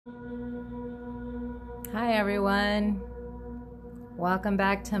Hi everyone, welcome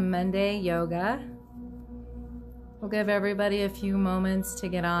back to Monday Yoga. We'll give everybody a few moments to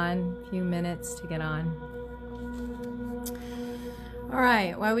get on, a few minutes to get on. All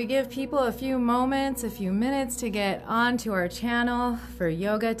right, while we give people a few moments, a few minutes to get onto our channel for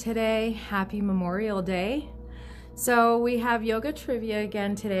yoga today, happy Memorial Day. So we have yoga trivia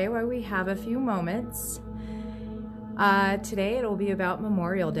again today where we have a few moments. Today it'll be about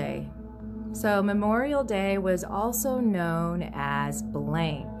Memorial Day. So Memorial Day was also known as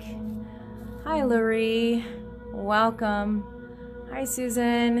blank. Hi Laurie, welcome. Hi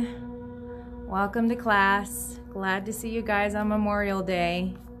Susan, welcome to class. Glad to see you guys on Memorial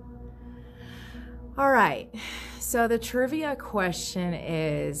Day. All right, so the trivia question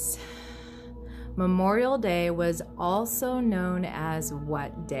is, Memorial Day was also known as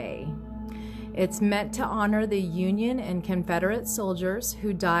what day? It's meant to honor the Union and Confederate soldiers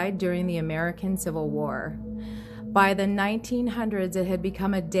who died during the American Civil War. By the 1900s, it had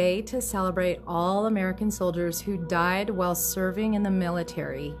become a day to celebrate all American soldiers who died while serving in the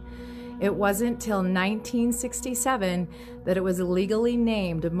military. It wasn't till 1967 that it was legally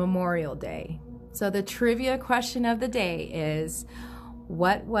named Memorial Day. So the trivia question of the day is,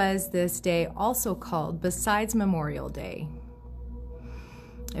 what was this day also called besides Memorial Day?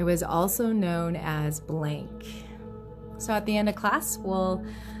 It was also known as blank. So at the end of class, we'll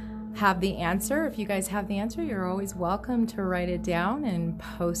have the answer. If you guys have the answer, you're always welcome to write it down and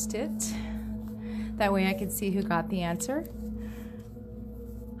post it. That way I can see who got the answer.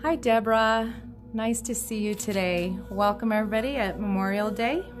 Hi, Deborah. Nice to see you today. Welcome everybody at Memorial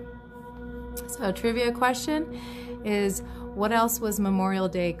Day. So trivia question is, what else was Memorial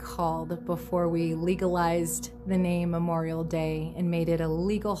Day called before we legalized the name Memorial Day and made it a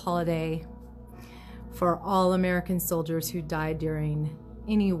legal holiday for all American soldiers who died during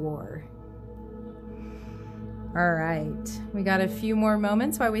any war? All right, we got a few more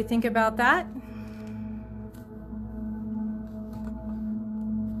moments while we think about that.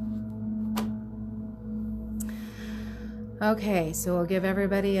 Okay, so we'll give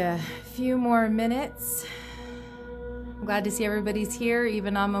everybody a few more minutes. I'm glad to see everybody's here,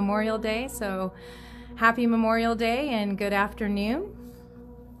 even on Memorial Day. So happy Memorial Day and good afternoon.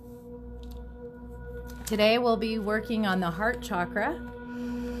 Today we'll be working on the heart chakra.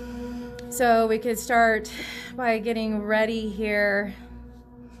 So we could start by getting ready here,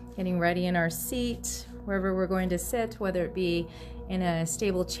 getting ready in our seat, wherever we're going to sit, whether it be in a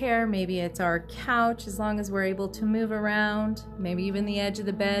stable chair, maybe it's our couch, as long as we're able to move around, maybe even the edge of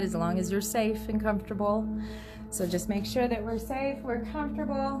the bed, as long as you're safe and comfortable. So just make sure that we're safe, we're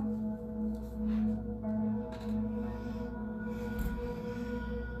comfortable.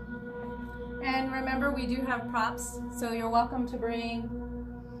 And remember, we do have props, so you're welcome to bring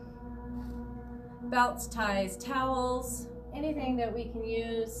belts, ties, towels, anything that we can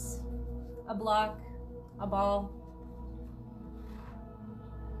use, a block, a ball.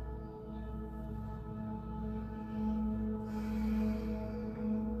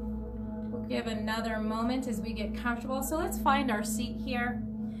 Give another moment as we get comfortable. So let's find our seat here.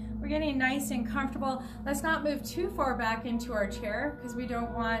 We're getting nice and comfortable. Let's not move too far back into our chair because we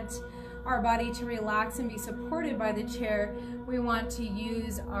don't want our body to relax and be supported by the chair. We want to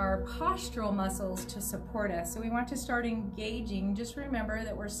use our postural muscles to support us. So we want to start engaging. Just remember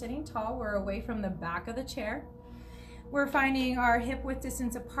that we're sitting tall. We're away from the back of the chair. We're finding our hip width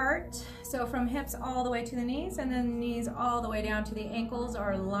distance apart. So from hips all the way to the knees, and then knees all the way down to the ankles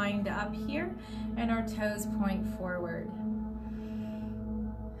are lined up here, and our toes point forward.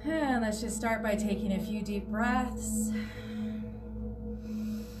 And let's just start by taking a few deep breaths.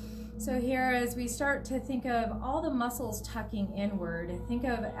 So here, as we start to think of all the muscles tucking inward, think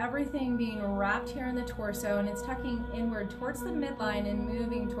of everything being wrapped here in the torso, and it's tucking inward towards the midline and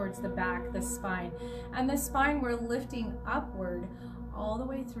moving towards the back, the spine. And the spine, we're lifting upward all the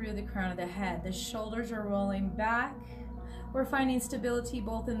way through the crown of the head. The shoulders are rolling back. We're finding stability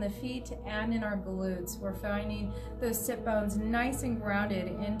both in the feet and in our glutes. We're finding those sit bones nice and grounded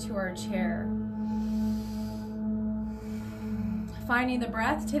into our chair. Finding the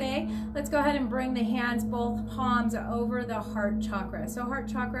breath today, let's go ahead and bring the hands, both palms, over the heart chakra. So heart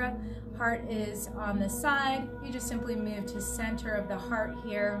chakra, heart is on the side. You just simply move to center of the heart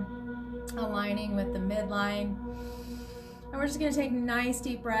here, aligning with the midline. And we're just going to take nice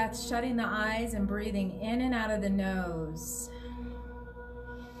deep breaths, shutting the eyes and breathing in and out of the nose.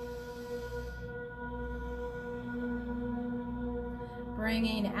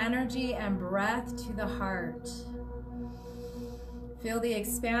 Bringing energy and breath to the heart. Feel the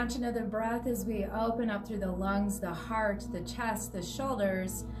expansion of the breath as we open up through the lungs, the heart, the chest, the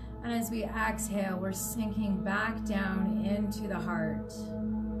shoulders, And as we exhale, we're sinking back down into the heart.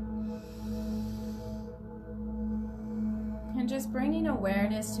 And just bringing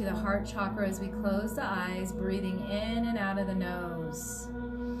awareness to the heart chakra as we close the eyes, breathing in and out of the nose.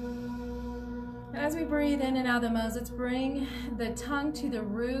 And as we breathe in and out of the nose, let's bring the tongue to the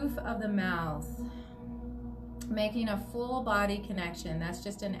roof of the mouth, making a full body connection. That's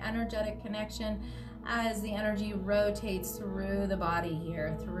just an energetic connection as the energy rotates through the body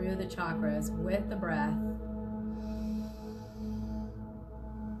here, through the chakras with the breath.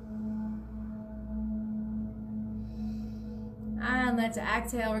 And let's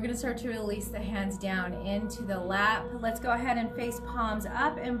exhale. We're going to start to release the hands down into the lap. Let's go ahead and face palms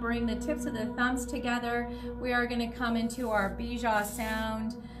up and bring the tips of the thumbs together. We are going to come into our bija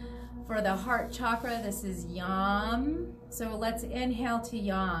sound for the heart chakra. This is Yam. So let's inhale to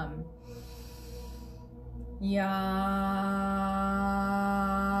Yam.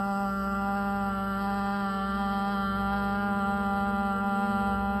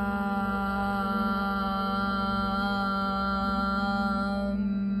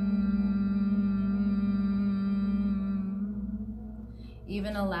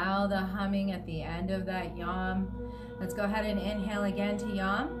 Even allow the humming at the end of that Yam. Let's go ahead and inhale again to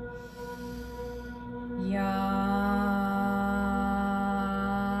Yam.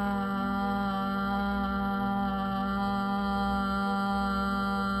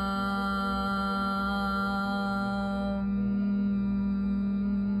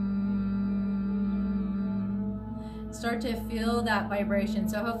 Start to feel that vibration.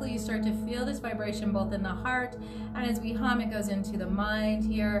 So hopefully you start to feel this vibration both in the heart, and as we hum, it goes into the mind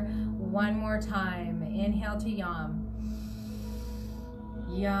here. One more time. Inhale to Yam.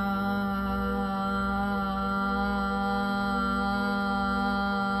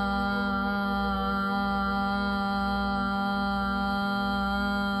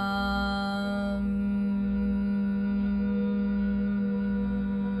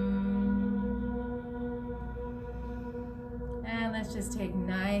 Just take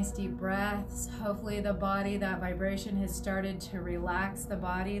nice deep breaths. Hopefully the body, that vibration has started to relax the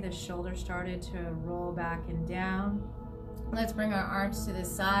body. The shoulders started to roll back and down. Let's bring our arms to the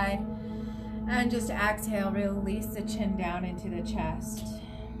side and just exhale. Release the chin down into the chest.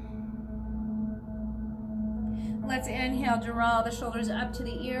 Let's inhale, draw the shoulders up to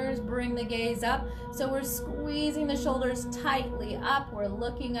the ears, bring the gaze up. So we're squeezing the shoulders tightly up. We're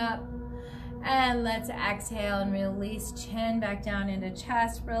looking up. And let's exhale and release chin back down into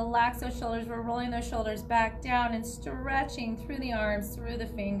chest. Relax those shoulders. We're rolling those shoulders back down and stretching through the arms, through the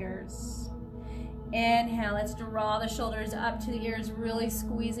fingers. Inhale, let's draw the shoulders up to the ears, really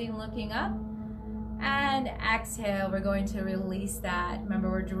squeezing, looking up. And exhale, we're going to release that.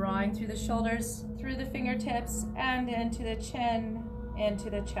 Remember, we're drawing through the shoulders, through the fingertips, and into the chin, into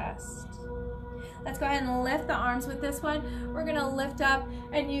the chest. Let's go ahead and lift the arms with this one. We're going to lift up,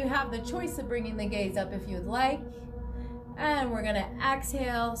 and you have the choice of bringing the gaze up if you'd like. And we're going to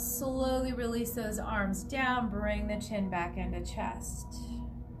exhale, slowly release those arms down, bring the chin back into chest.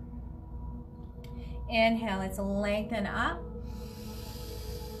 Inhale, let's lengthen up.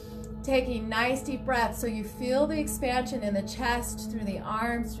 Taking nice deep breaths so you feel the expansion in the chest, through the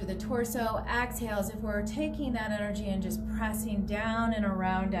arms, through the torso. Exhale as if we're taking that energy and just pressing down and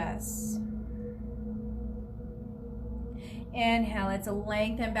around us. Inhale, let's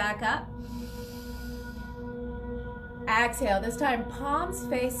lengthen back up. Exhale, this time palms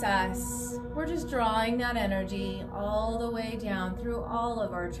face us. We're just drawing that energy all the way down through all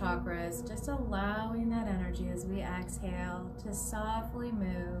of our chakras, just allowing that energy as we exhale to softly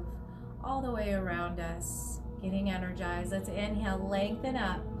move all the way around us, getting energized. Let's inhale, lengthen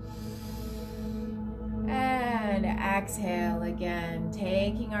up. And exhale again,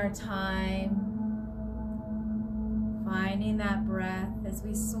 taking our time. Finding that breath as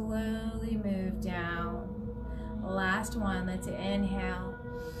we slowly move down. Last one, let's inhale.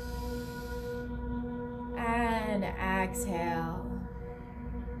 And exhale.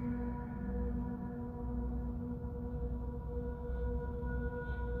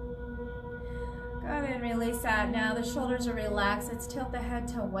 Go ahead and release that. Now the shoulders are relaxed. Let's tilt the head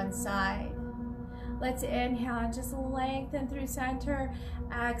to one side. Let's inhale and just lengthen through center.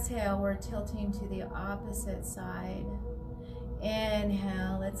 Exhale, we're tilting to the opposite side.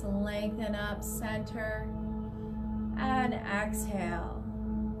 Inhale, let's lengthen up center. And exhale.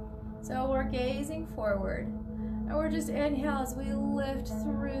 So we're gazing forward. And we're just inhale as we lift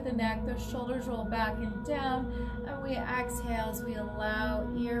through the neck. The shoulders roll back and down. And we exhale as we allow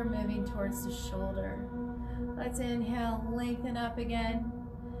ear moving towards the shoulder. Let's inhale, lengthen up again.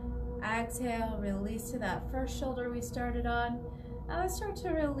 Exhale, release to that first shoulder we started on. Now let's start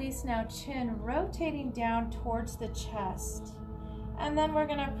to release now, chin rotating down towards the chest. And then we're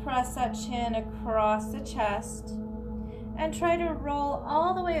gonna press that chin across the chest and try to roll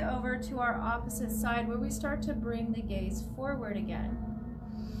all the way over to our opposite side where we start to bring the gaze forward again.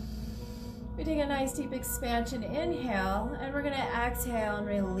 We take a nice deep expansion, inhale, and we're gonna exhale and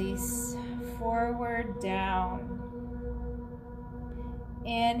release forward, down.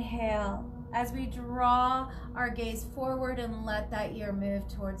 Inhale, as we draw our gaze forward and let that ear move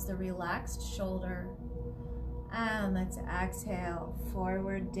towards the relaxed shoulder. And let's exhale,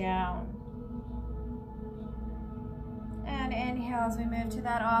 forward, down. And inhale, as we move to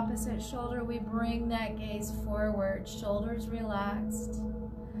that opposite shoulder, we bring that gaze forward, shoulders relaxed.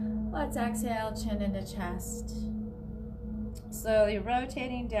 Let's exhale, chin into chest. Slowly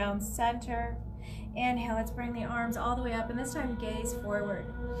rotating down center. Inhale, let's bring the arms all the way up, and this time gaze forward.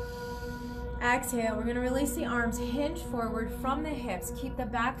 Exhale, we're gonna release the arms, hinge forward from the hips, keep the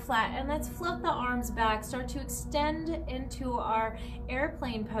back flat, and let's float the arms back, start to extend into our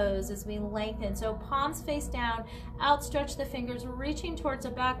airplane pose as we lengthen. So palms face down, outstretch the fingers, reaching towards the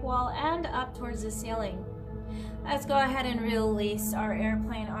back wall and up towards the ceiling. Let's go ahead and release our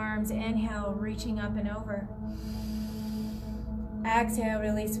airplane arms. Inhale, reaching up and over. Exhale,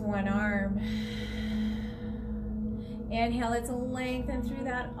 release one arm. Inhale, let's lengthen through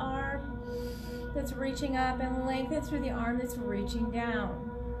that arm that's reaching up and lengthen through the arm that's reaching down.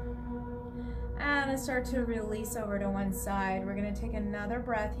 And let's start to release over to one side. We're gonna take another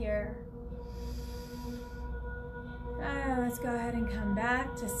breath here. And let's go ahead and come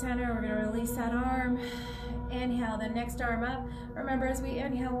back to center. We're gonna release that arm. Inhale, the next arm up. Remember, as we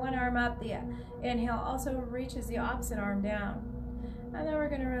inhale one arm up, the inhale also reaches the opposite arm down. And then we're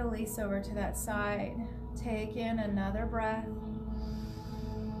gonna release over to that side. Take in another breath.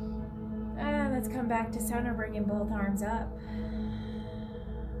 And let's come back to center, bringing both arms up.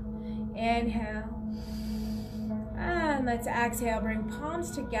 Inhale. And let's exhale, bring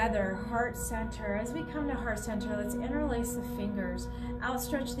palms together, heart center. As we come to heart center, let's interlace the fingers,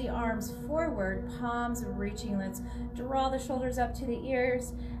 outstretch the arms forward, palms reaching. Let's draw the shoulders up to the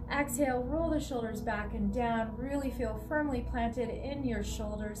ears. Exhale, roll the shoulders back and down. Really feel firmly planted in your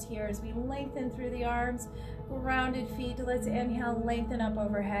shoulders here as we lengthen through the arms, grounded feet. Let's inhale, lengthen up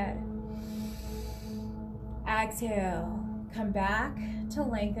overhead. Exhale, come back to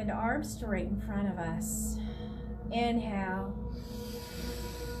lengthened arms straight in front of us. Inhale.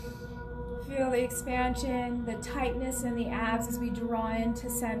 Feel the expansion, the tightness in the abs as we draw into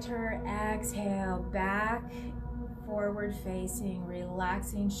center. Exhale, back, forward facing,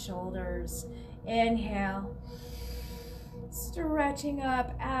 relaxing shoulders. Inhale. Stretching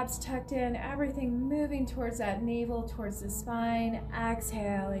up, abs tucked in, everything moving towards that navel, towards the spine.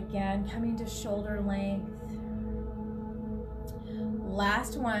 Exhale, again, coming to shoulder length.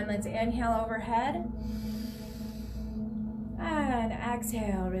 Last one, let's inhale overhead. And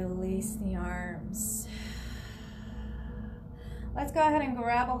exhale, release the arms. Let's go ahead and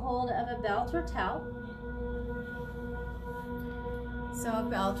grab a hold of a belt or towel. So a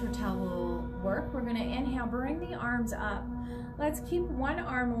belt or towel will work. We're gonna inhale, bring the arms up. Let's keep one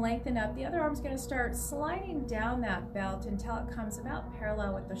arm lengthened up. The other arm's gonna start sliding down that belt until it comes about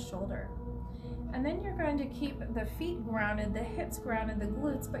parallel with the shoulder. And then you're going to keep the feet grounded, the hips grounded, the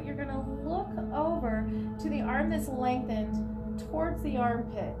glutes, but you're gonna look over to the arm that's lengthened towards the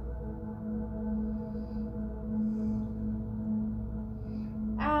armpit.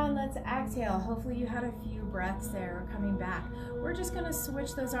 And let's exhale. Hopefully you had a few breaths there. We're coming back. We're just gonna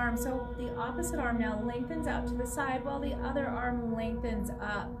switch those arms. So the opposite arm now lengthens out to the side while the other arm lengthens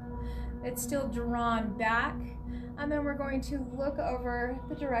up. It's still drawn back. And then we're going to look over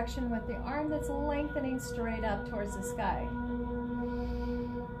the direction with the arm that's lengthening straight up towards the sky.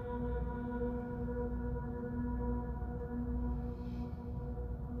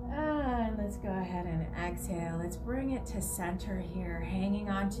 And let's go ahead and exhale. Let's bring it to center here, hanging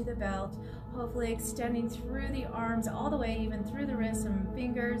onto the belt, hopefully extending through the arms all the way, even through the wrists and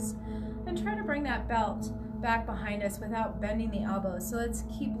fingers. And try to bring that belt back behind us without bending the elbows. So let's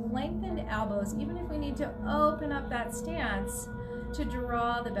keep lengthened elbows, even if we need to open up that stance to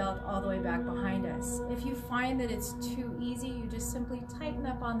draw the belt all the way back behind us. If you find that it's too easy, you just simply tighten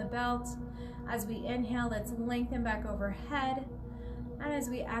up on the belt. As we inhale, let's lengthen back overhead. And as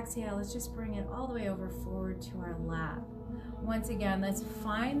we exhale, let's just bring it all the way over forward to our lap. Once again, let's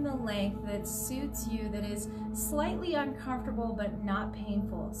find the length that suits you, that is slightly uncomfortable but not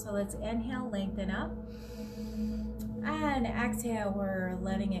painful. So let's inhale, lengthen up. And exhale, we're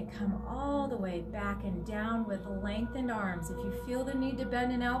letting it come all the way back and down with lengthened arms. If you feel the need to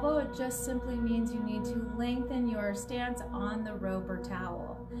bend an elbow, it just simply means you need to lengthen your stance on the rope or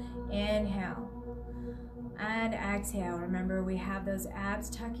towel. Inhale and exhale. Remember, we have those abs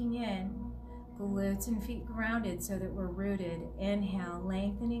tucking in, glutes and feet grounded so that we're rooted. Inhale,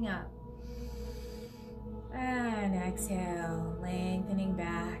 lengthening up. And exhale, lengthening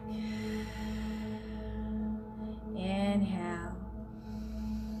back. Inhale.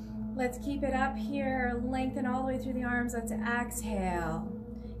 Let's keep it up here. Lengthen all the way through the arms. Let's exhale.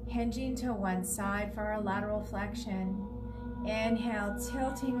 Hinging to one side for our lateral flexion. Inhale,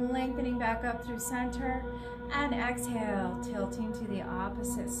 tilting, lengthening back up through center. And exhale, tilting to the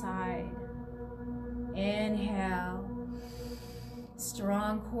opposite side. Inhale.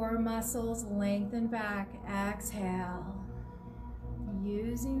 Strong core muscles, lengthen back. Exhale.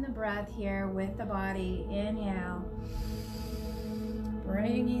 Using the breath here with the body. Inhale.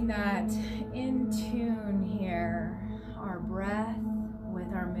 Bringing that in tune here. Our breath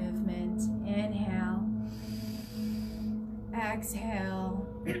with our movement. Inhale. Exhale.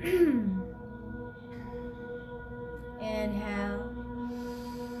 Inhale.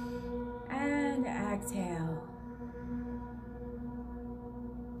 And exhale.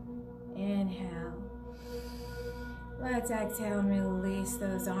 Inhale. Let's exhale and release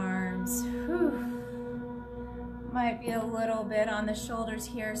those arms. Whew. Might be a little bit on the shoulders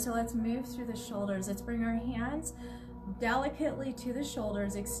here, so let's move through the shoulders. Let's bring our hands delicately to the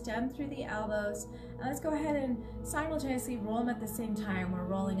shoulders, extend through the elbows, and let's go ahead and simultaneously roll them at the same time. We're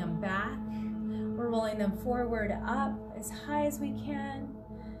rolling them back, we're rolling them forward up as high as we can,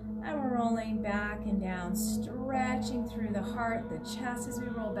 and we're rolling back and down, stretching through the heart, the chest as we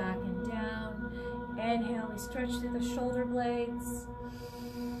roll back and down. Inhale, we stretch through the shoulder blades.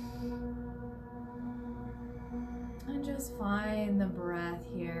 And just find the breath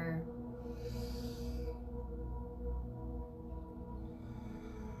here.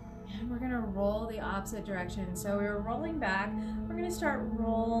 And we're going to roll the opposite direction. So we're rolling back. We're going to start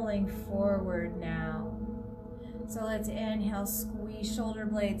rolling forward now. So let's inhale, squeeze shoulder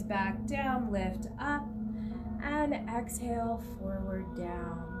blades back down, lift up, and exhale, forward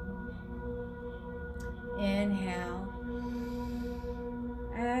down. Inhale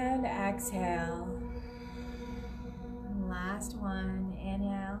and exhale. Last one.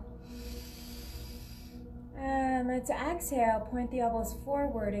 Inhale. And let's exhale. Point the elbows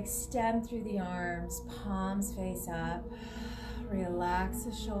forward. Extend through the arms. Palms face up. Relax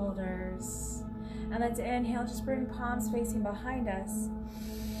the shoulders. And let's inhale. Just bring palms facing behind us.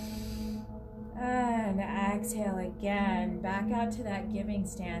 And exhale again, back out to that giving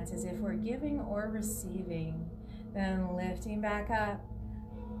stance as if we're giving or receiving. Then lifting back up.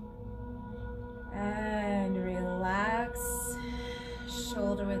 And relax.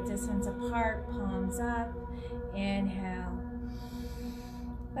 Shoulder width distance apart, palms up. Inhale.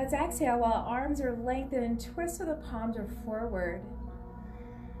 Let's exhale while arms are lengthened and twist so the palms are forward.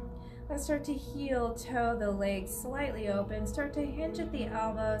 Let's start to heel toe the legs slightly open. Start to hinge at the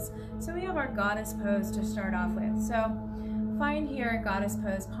elbows. So we have our goddess pose to start off with. So find here in goddess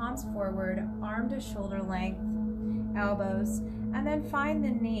pose, palms forward, arm to shoulder length, elbows, and then find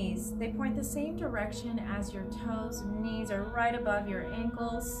the knees. They point the same direction as your toes. Knees are right above your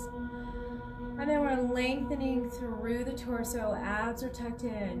ankles. And then we're lengthening through the torso. Abs are tucked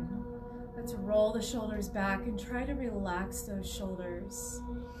in. Let's roll the shoulders back and try to relax those shoulders.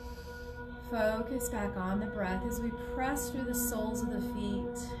 Focus back on the breath as we press through the soles of the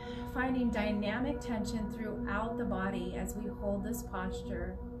feet, finding dynamic tension throughout the body as we hold this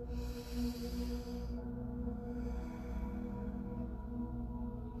posture.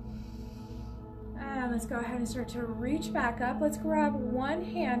 And let's go ahead and start to reach back up. Let's grab one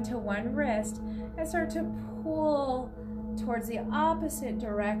hand to one wrist and start to pull towards the opposite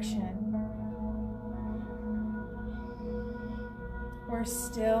direction. We're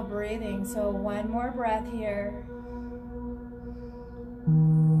still breathing, so one more breath here.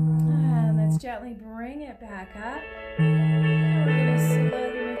 And let's gently bring it back up. And we're going to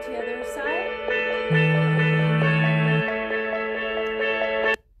slowly move to the other side.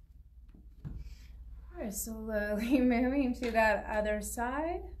 We're slowly moving to that other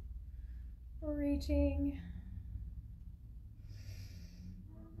side. Reaching.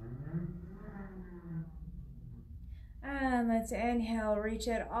 And let's inhale, reach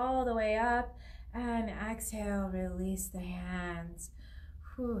it all the way up, and exhale, release the hands.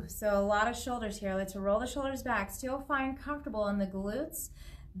 Whew. So a lot of shoulders here. Let's roll the shoulders back. Still find comfortable in the glutes,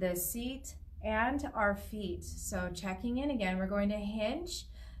 the seat, and our feet. So checking in again, we're going to hinge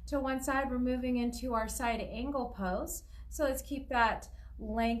to one side. We're moving into our side angle pose. So let's keep that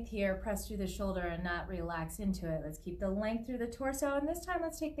length here, press through the shoulder and not relax into it. Let's keep the length through the torso. And this time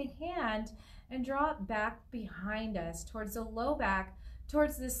let's take the hand and draw it back behind us towards the low back,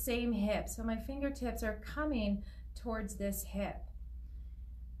 towards the same hip. So my fingertips are coming towards this hip.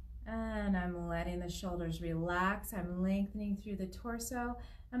 And I'm letting the shoulders relax. I'm lengthening through the torso.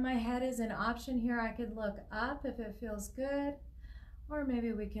 And my head is an option here. I could look up if it feels good, or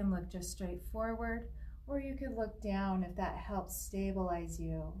maybe we can look just straight forward, or you could look down if that helps stabilize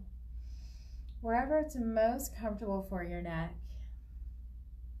you. Wherever it's most comfortable for your neck.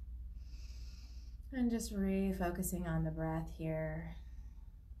 And just refocusing on the breath here.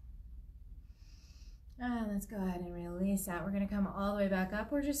 And let's go ahead and release that. We're going to come all the way back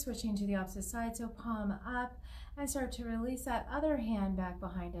up. We're just switching to the opposite side. So palm up and start to release that other hand back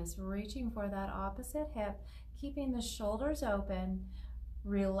behind us, reaching for that opposite hip, keeping the shoulders open,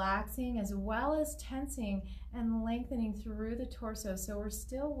 relaxing as well as tensing and lengthening through the torso. So we're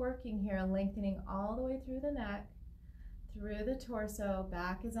still working here, lengthening all the way through the neck, through the torso,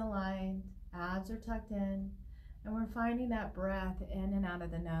 back is aligned, abs are tucked in, and we're finding that breath in and out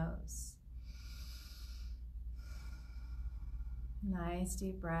of the nose. Nice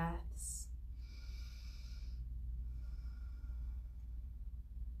deep breaths.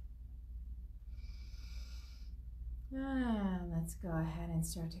 Let's go ahead and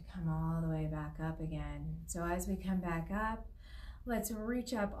start to come all the way back up again. So as we come back up, let's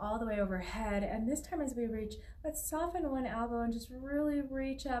reach up all the way overhead. And this time as we reach, let's soften one elbow and just really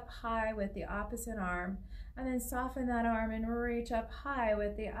reach up high with the opposite arm. And then soften that arm and reach up high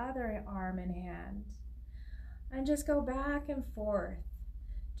with the other arm and hand. And just go back and forth.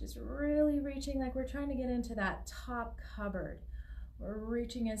 Just really reaching like we're trying to get into that top cupboard. We're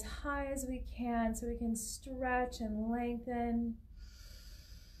reaching as high as we can so we can stretch and lengthen.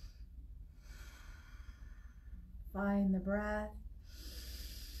 Find the breath.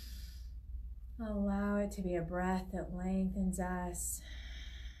 Allow it to be a breath that lengthens us.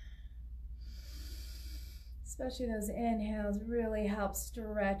 Especially those inhales really help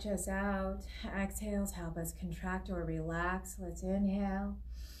stretch us out. Exhales help us contract or relax. Let's inhale.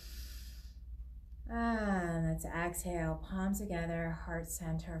 And let's exhale, palms together, heart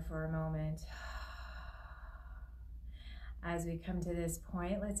center for a moment. As we come to this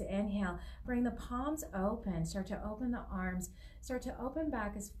point, let's inhale. Bring the palms open. Start to open the arms. Start to open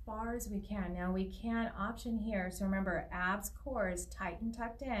back as far as we can. Now we can option here. So remember, abs, core is tight and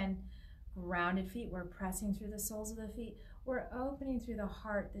tucked in. Grounded feet, we're pressing through the soles of the feet. We're opening through the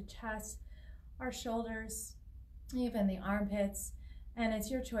heart, the chest, our shoulders, even the armpits. And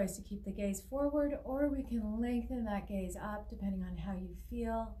it's your choice to keep the gaze forward, or we can lengthen that gaze up depending on how you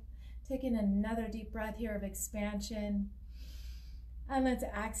feel. Taking another deep breath here of expansion. And let's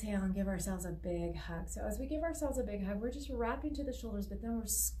exhale and give ourselves a big hug. So as we give ourselves a big hug, we're just wrapping to the shoulders, but then we're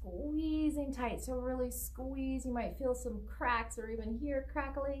squeezing tight. So really squeeze. You might feel some cracks or even hear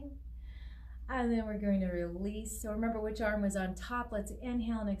crackling. And then we're going to release. So remember which arm was on top. Let's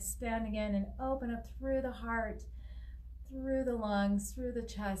inhale and expand again and open up through the heart, through the lungs, through the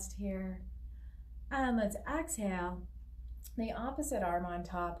chest here. And let's exhale. The opposite arm on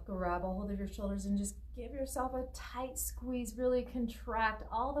top. Grab a hold of your shoulders and just give yourself a tight squeeze. Really contract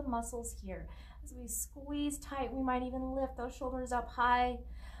all the muscles here. As we squeeze tight, we might even lift those shoulders up high.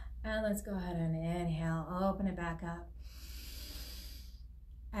 And let's go ahead and inhale. Open it back up.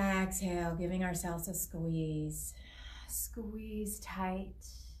 Exhale, giving ourselves a squeeze. Squeeze tight.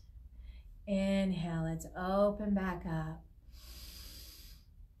 Inhale, let's open back up.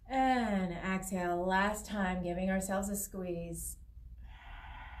 And exhale, last time, giving ourselves a squeeze.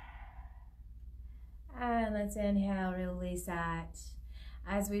 And let's inhale, release that.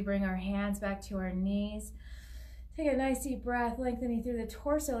 As we bring our hands back to our knees, take a nice deep breath, lengthening through the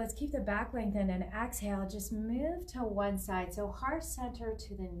torso. Let's keep the back lengthened and exhale. Just move to one side. So heart center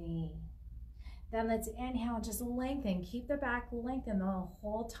to the knee. Then let's inhale, just lengthen. Keep the back lengthened the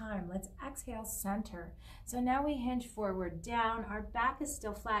whole time. Let's exhale, center. So now we hinge forward, down. Our back is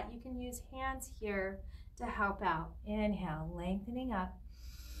still flat. You can use hands here to help out. Inhale, lengthening up.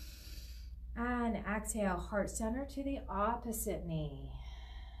 And exhale, heart center to the opposite knee.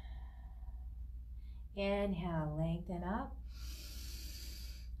 Inhale, lengthen up.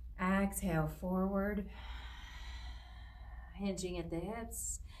 Exhale, forward. Hinging at the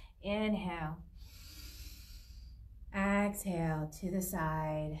hips. Inhale. Exhale to the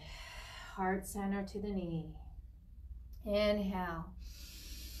side. Heart center to the knee. Inhale.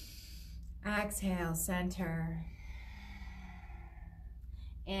 Exhale, center.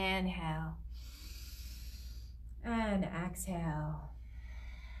 Inhale. And exhale.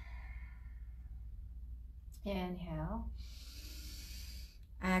 Inhale.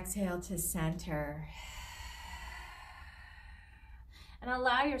 Exhale to center. And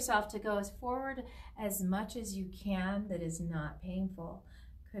allow yourself to go as forward as much as you can that is not painful.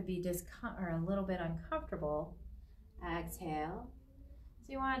 Could be or a little bit uncomfortable. Exhale.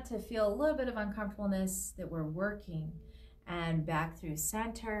 So you want to feel a little bit of uncomfortableness that we're working. And back through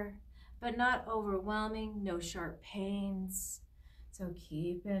center, but not overwhelming, no sharp pains. So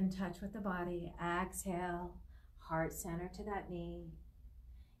keep in touch with the body. Exhale, heart center to that knee.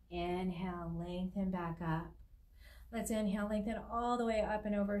 Inhale, lengthen back up. Let's inhale, lengthen all the way up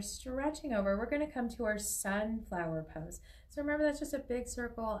and over, stretching over. We're going to come to our sunflower pose. So remember, that's just a big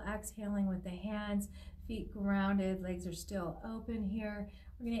circle, exhaling with the hands, feet grounded, legs are still open here.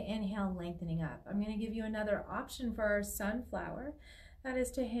 We're going to inhale, lengthening up. I'm going to give you another option for our sunflower. That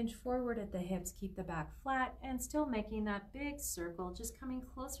is to hinge forward at the hips, keep the back flat, and still making that big circle, just coming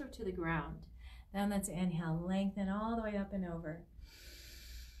closer to the ground. Then let's inhale, lengthen all the way up and over.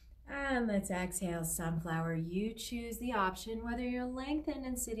 And let's exhale, sunflower. You choose the option, whether you're lengthened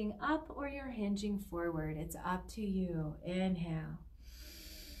and sitting up or you're hinging forward. It's up to you. Inhale.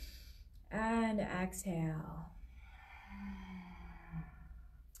 And exhale.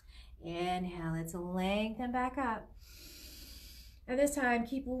 Inhale, let's lengthen back up. And this time,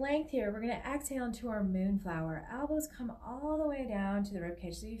 keep length here. We're going to exhale into our moonflower. Elbows come all the way down to the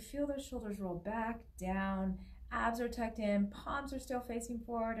ribcage. So you feel those shoulders roll back, down. Abs are tucked in, palms are still facing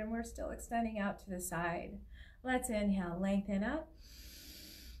forward, and we're still extending out to the side. Let's inhale, lengthen up.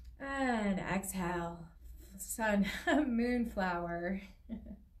 And exhale, moonflower.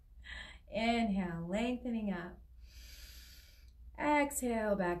 Inhale, lengthening up.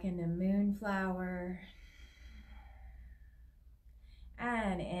 Exhale, back into moonflower.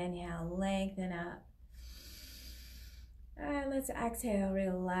 And inhale, lengthen up. And let's exhale,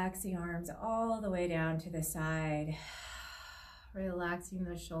 relax the arms all the way down to the side. Relaxing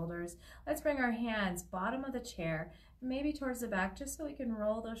the shoulders. Let's bring our hands bottom of the chair, maybe towards the back, just so we can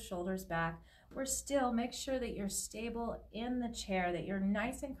roll those shoulders back. We're still, make sure that you're stable in the chair, that you're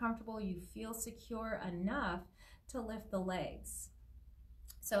nice and comfortable, you feel secure enough to lift the legs.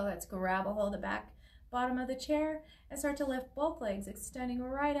 So let's grab a hold of the back bottom of the chair and start to lift both legs, extending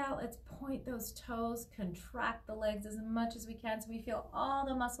right out. Let's point those toes, contract the legs as much as we can so we feel all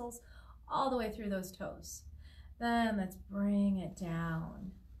the muscles all the way through those toes. Then let's bring it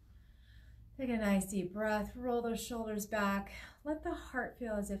down. Take a nice deep breath, roll those shoulders back. Let the heart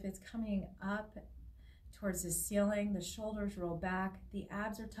feel as if it's coming up towards the ceiling. The shoulders roll back, the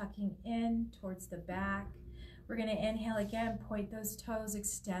abs are tucking in towards the back. We're going to inhale again, point those toes,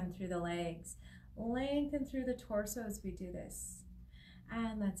 extend through the legs. Lengthen through the torso as we do this.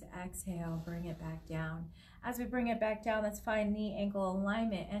 And let's exhale, bring it back down. As we bring it back down, let's find knee ankle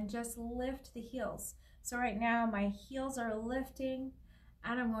alignment and just lift the heels. So right now my heels are lifting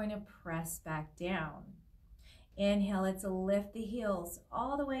and I'm going to press back down. Inhale, let's lift the heels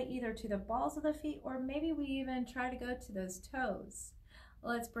all the way either to the balls of the feet or maybe we even try to go to those toes.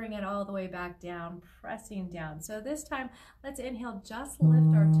 Let's bring it all the way back down, pressing down. So this time, let's inhale, just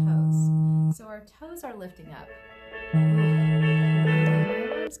lift our toes. So our toes are lifting up. My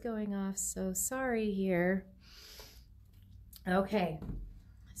alarm's going off, so sorry here. Okay,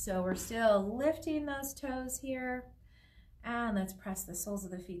 so we're still lifting those toes here. And let's press the soles of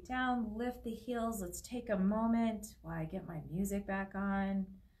the feet down, lift the heels. Let's take a moment while I get my music back on.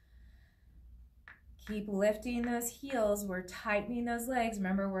 Keep lifting those heels. We're tightening those legs.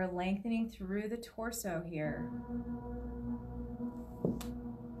 Remember, we're lengthening through the torso here.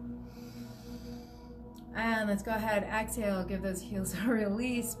 And let's go ahead, exhale, give those heels a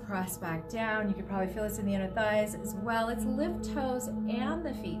release, press back down. You can probably feel this in the inner thighs as well. Let's lift toes and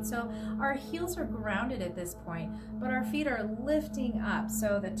the feet. So our heels are grounded at this point, but our feet are lifting up.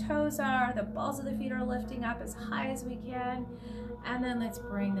 So the toes are, the balls of the feet are lifting up as high as we can. And then let's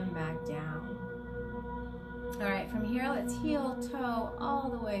bring them back down. All right, from here, let's heel toe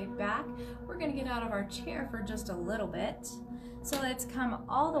all the way back. We're gonna get out of our chair for just a little bit. So let's come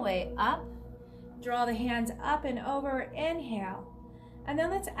all the way up. Draw the hands up and over, inhale. And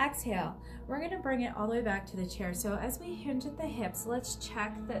then let's exhale. We're gonna bring it all the way back to the chair. So as we hinge at the hips, let's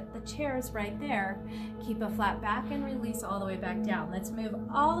check that the chair is right there. Keep a flat back and release all the way back down. Let's move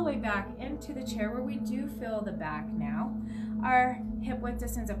all the way back into the chair where we do feel the back now. Our hip width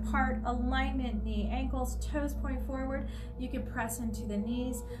distance apart, alignment, knee, ankles, toes point forward. You can press into the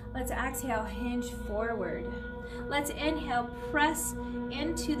knees. Let's exhale, hinge forward. Let's inhale, press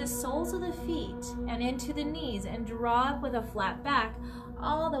into the soles of the feet and into the knees and draw up with a flat back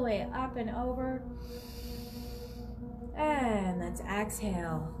all the way up and over. And let's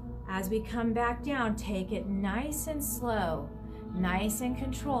exhale, As we come back down, take it nice and slow, nice and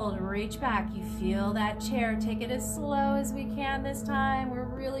controlled. Reach back. You feel that chair. Take it as slow as we can this time. We're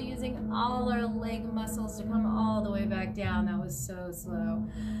really using all our leg muscles to come all the way back down. That was so slow.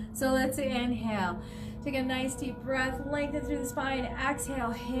 So let's inhale. Take a nice deep breath. Lengthen through the spine.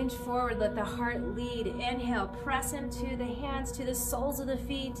 Exhale. Hinge forward. Let the heart lead. Inhale. Press into the hands, to the soles of the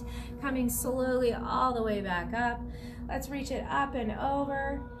feet. Coming slowly all the way back up. Let's reach it up and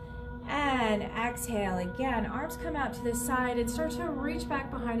over. And exhale again. Arms come out to the side and start to reach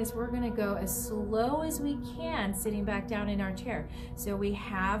back behind us. We're going to go as slow as we can, sitting back down in our chair. So we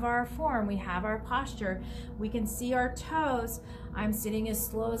have our form, we have our posture. We can see our toes. I'm sitting as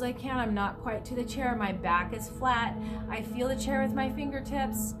slow as I can. I'm not quite to the chair. My back is flat. I feel the chair with my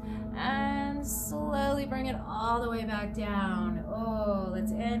fingertips. And slowly bring it all the way back down. Oh,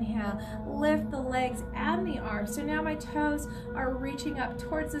 let's inhale. Lift the legs and the arms. So now my toes are reaching up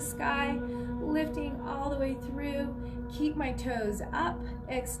towards the sky, lifting all the way through. Keep my toes up,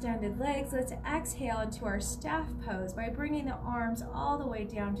 extended legs. Let's exhale into our staff pose by bringing the arms all the way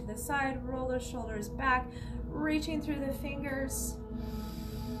down to the side. Roll the shoulders back, reaching through the fingers.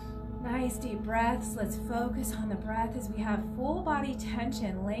 Nice deep breaths. Let's focus on the breath as we have full body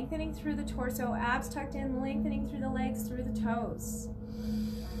tension, lengthening through the torso, abs tucked in, lengthening through the legs, through the toes.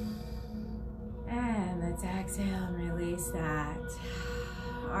 And let's exhale and release that.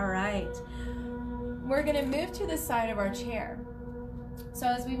 All right. We're going to move to the side of our chair. So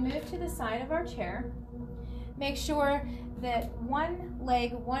as we move to the side of our chair, make sure that one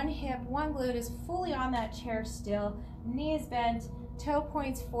leg, one hip, one glute is fully on that chair still. Knee is bent. Toe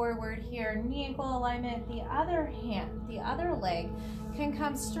points forward here, knee ankle alignment. The other hand, the other leg can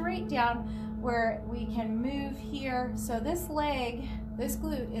come straight down where we can move here. So this leg, this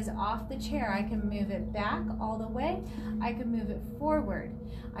glute is off the chair. I can move it back all the way. I can move it forward.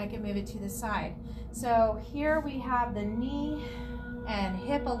 I can move it to the side. So here we have the knee and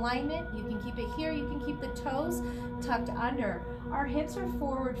hip alignment. You can keep it here. You can keep the toes tucked under. Our hips are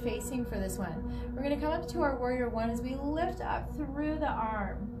forward facing for this one. We're going to come up to our warrior one as we lift up through the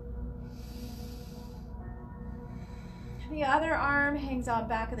arm. The other arm hangs on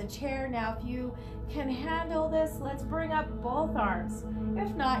back of the chair. Now if you can handle this, let's bring up both arms.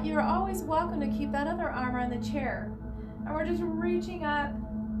 If not, you're always welcome to keep that other arm on the chair. And we're just reaching up,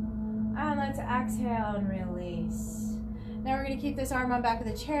 and let's exhale and release. Now we're going to keep this arm on back of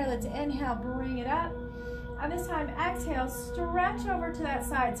the chair. Let's inhale, bring it up. And this time, exhale, stretch over to that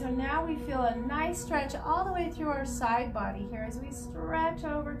side. So now we feel a nice stretch all the way through our side body here as we stretch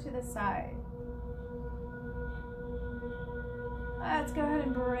over to the side. Let's go ahead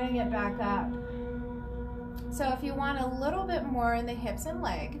and bring it back up. So if you want a little bit more in the hips and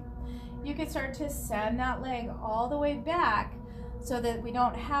leg, you can start to send that leg all the way back so that we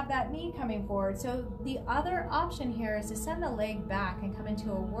don't have that knee coming forward. So the other option here is to send the leg back and come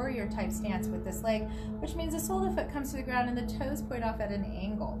into a warrior type stance with this leg, which means the sole of the foot comes to the ground and the toes point off at an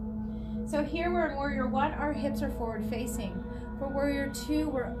angle. So here we're in warrior one, our hips are forward facing. For warrior two,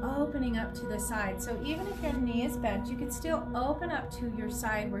 we're opening up to the side. So even if your knee is bent, you can still open up to your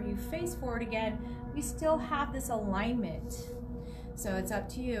side where you face forward again. We still have this alignment. So it's up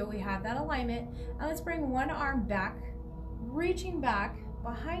to you. We have that alignment. And let's bring one arm back, reaching back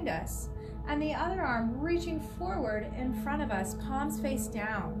behind us, and the other arm reaching forward in front of us, palms face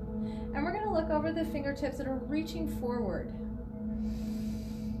down. And we're going to look over the fingertips that are reaching forward.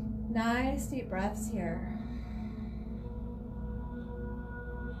 Nice deep breaths here.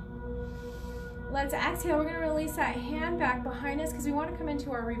 Let's exhale. We're going to release that hand back behind us because we want to come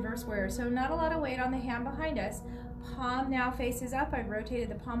into our reverse warrior. So not a lot of weight on the hand behind us. Palm now faces up. I've rotated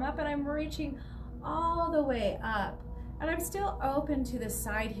the palm up and I'm reaching all the way up. And I'm still open to the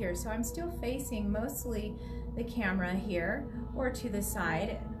side here. So I'm still facing mostly the camera here or to the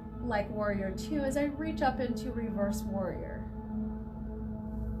side like warrior two as I reach up into reverse warrior.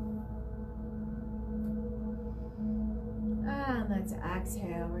 And let's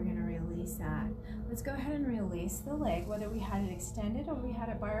exhale. We're going to release that. Let's go ahead and release the leg, whether we had it extended or we had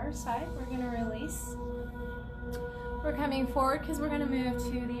it by our side. We're going to release. We're coming forward because we're going to move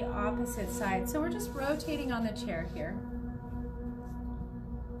to the opposite side. So we're just rotating on the chair here.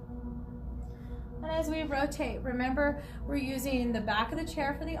 And as we rotate, remember we're using the back of the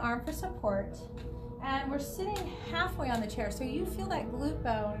chair for the arm for support. And we're sitting halfway on the chair. So you feel that glute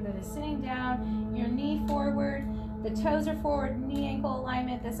bone that is sitting down, your knee forward, the toes are forward, knee ankle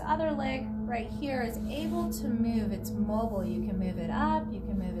alignment. This other leg right here is able to move. It's mobile. You can move it up, you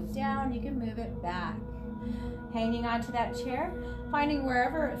can move it down, you can move it back. Hanging onto that chair, finding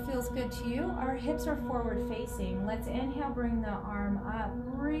wherever it feels good to you. Our hips are forward facing. Let's inhale, bring the arm up,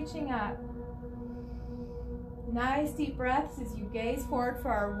 reaching up. Nice deep breaths as you gaze forward for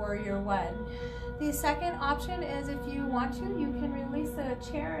our warrior one. The second option is, if you want to, you can release the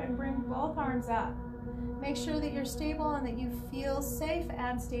chair and bring both arms up. Make sure that you're stable and that you feel safe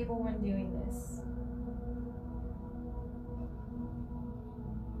and stable when doing this.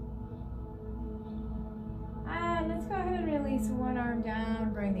 And let's go ahead and release one arm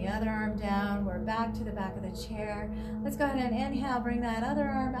down, bring the other arm down. We're back to the back of the chair. Let's go ahead and inhale, bring that other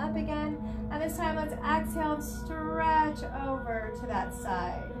arm up again. And this time let's exhale and stretch over to that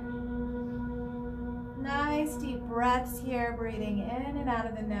side. Nice deep breaths here, breathing in and out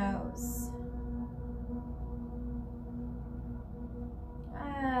of the nose.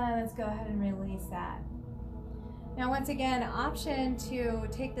 And let's go ahead and release that. Now once again, option to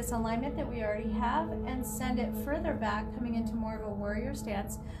take this alignment that we already have and send it further back, coming into more of a warrior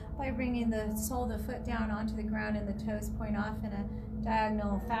stance by bringing the sole of the foot down onto the ground and the toes point off in a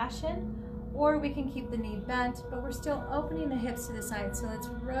diagonal fashion. Or we can keep the knee bent, but we're still opening the hips to the side. So let's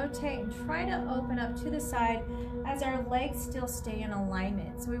rotate and try to open up to the side as our legs still stay in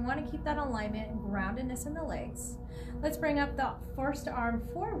alignment. So we want to keep that alignment and groundedness in the legs. Let's bring up the first arm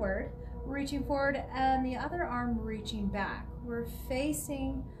forward, reaching forward, and the other arm reaching back. We're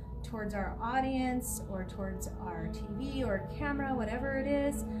facing towards our audience or towards our TV or camera, whatever it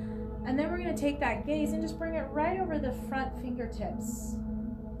is. And then we're going to take that gaze and just bring it right over the front fingertips.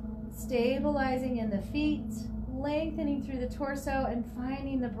 Stabilizing in the feet, lengthening through the torso, and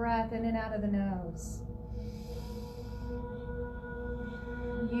finding the breath in and out of the nose.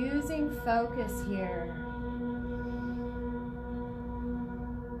 Using focus here.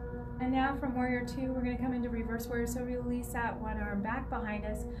 And now from warrior two, we're going to come into reverse warrior. So release that one arm back behind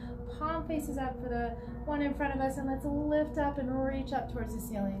us. Palm faces up for the one in front of us, and let's lift up and reach up towards the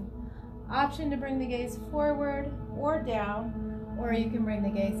ceiling. Option to bring the gaze forward or down, or you can bring the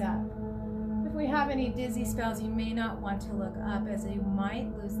gaze up. If we have any dizzy spells, you may not want to look up, as you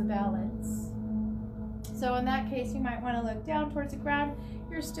might lose the balance. So in that case, you might want to look down towards the ground.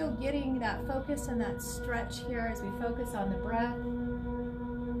 You're still getting that focus and that stretch here as we focus on the breath.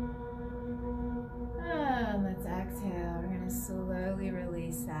 And let's exhale. We're going to slowly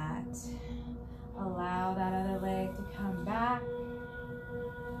release that. Allow that other leg to come back.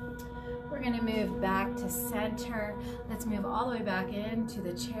 We're going to move back to center. Let's move all the way back into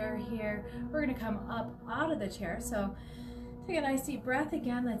the chair here. We're going to come up out of the chair. So take a nice deep breath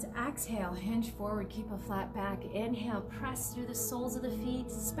again. Let's exhale, hinge forward, keep a flat back. Inhale, press through the soles of the feet,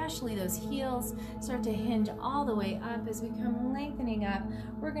 especially those heels. Start to hinge all the way up as we come lengthening up.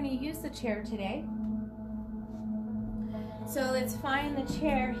 We're going to use the chair today. So let's find the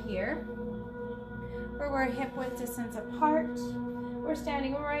chair here, where we're hip width distance apart. We're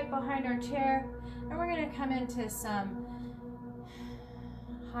standing right behind our chair, and we're going to come into some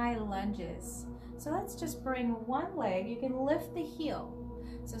high lunges. So let's just bring one leg. You can lift the heel.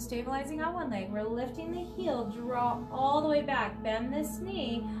 So stabilizing on one leg, we're lifting the heel, draw all the way back, bend this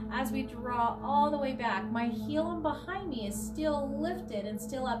knee as we draw all the way back. My heel and behind me is still lifted and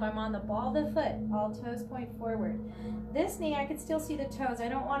still up. I'm on the ball of the foot, all toes point forward. This knee, I can still see the toes. I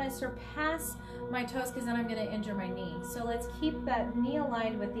don't want to surpass my toes because then I'm going to injure my knee. So let's keep that knee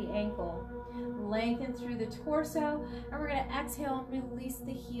aligned with the ankle. Lengthen through the torso, and we're going to exhale and release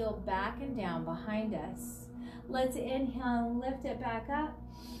the heel back and down behind us. Let's inhale and lift it back up.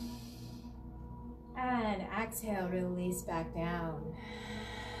 And exhale, release back down.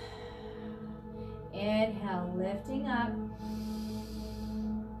 Inhale, lifting up.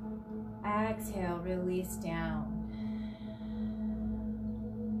 Exhale, release down.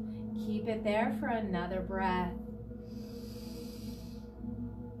 Keep it there for another breath.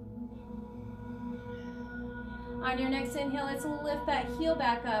 On your next inhale, let's lift that heel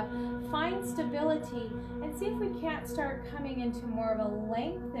back up. Find stability and see if we can't start coming into more of a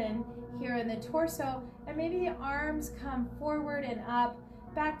lengthen here in the torso, and maybe the arms come forward and up,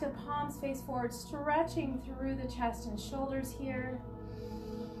 back to palms face forward, stretching through the chest and shoulders here.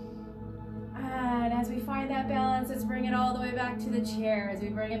 And as we find that balance, let's bring it all the way back to the chair. As we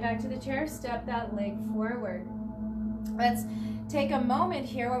bring it back to the chair, step that leg forward. Let's take a moment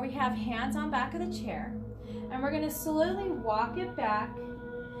here where we have hands on back of the chair, and we're going to slowly walk it back,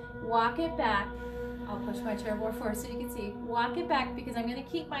 walk it back. I'll push my chair more forward so you can see. Walk it back because I'm going to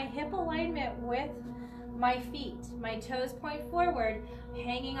keep my hip alignment with my feet. My toes point forward,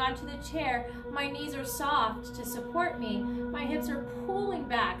 hanging onto the chair. My knees are soft to support me. My hips are pulling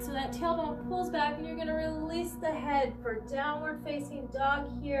back, so that tailbone pulls back, and you're gonna release the head for downward facing dog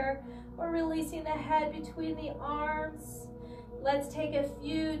here, or releasing the head between the arms. Let's take a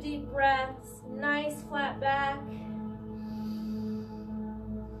few deep breaths. Nice flat back.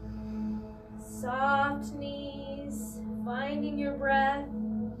 Soft knees, finding your breath.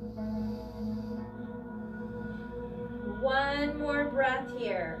 One more breath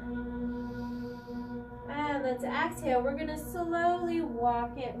here. And let's exhale. We're gonna slowly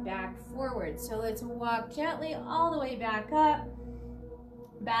walk it back forward. So let's walk gently all the way back up,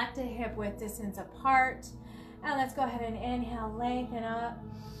 back to hip width distance apart. And let's go ahead and inhale, lengthen up.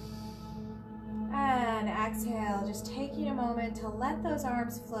 And exhale, just taking a moment to let those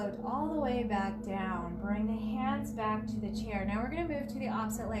arms float all the way back down. Bring the hands back to the chair. Now we're gonna move to the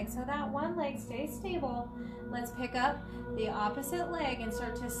opposite leg. So that one leg stays stable. Let's pick up the opposite leg and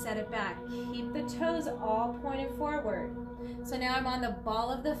start to set it back. Keep the toes all pointed forward. So now I'm on the ball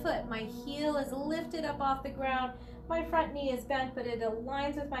of the foot. My heel is lifted up off the ground. My front knee is bent, but it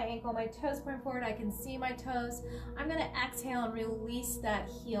aligns with my ankle. My toes point forward. I can see my toes. I'm going to exhale and release that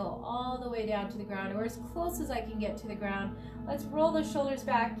heel all the way down to the ground, or as close as I can get to the ground. Let's roll the shoulders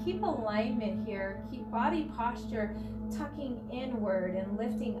back. Keep alignment here. Keep body posture tucking inward and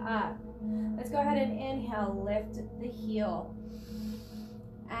lifting up. Let's go ahead and inhale, lift the heel.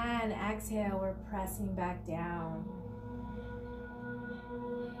 And exhale, we're pressing back down.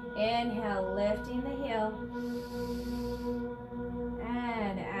 Inhale, lifting the heel.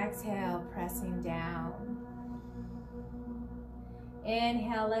 And exhale, pressing down.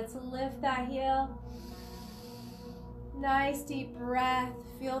 Inhale, let's lift that heel. Nice deep breath.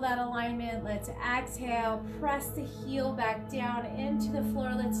 Feel that alignment. Let's exhale, press the heel back down into the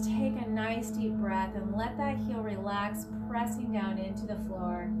floor. Let's take a nice deep breath and let that heel relax, pressing down into the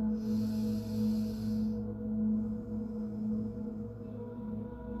floor.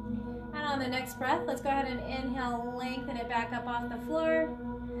 And on the next breath, let's go ahead and inhale, lengthen it back up off the floor,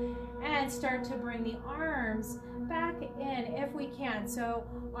 and start to bring the arms back in if we can. So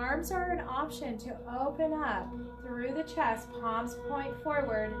arms are an option to open up through the chest, palms point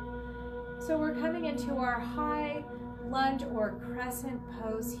forward. So we're coming into our high lunge or crescent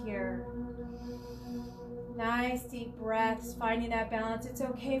pose here. Nice deep breaths, finding that balance. It's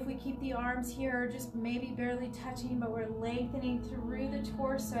okay if we keep the arms here, just maybe barely touching, but we're lengthening through the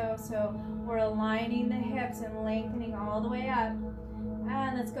torso. So we're aligning the hips and lengthening all the way up.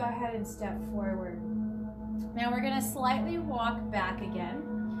 And let's go ahead and step forward. Now we're going to slightly walk back again,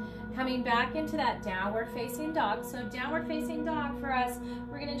 coming back into that downward facing dog. So downward facing dog for us,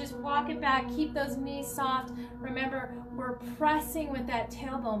 we're going to just walk it back, keep those knees soft. Remember, we're pressing with that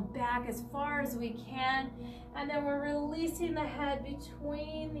tailbone back as far as we can, and then we're releasing the head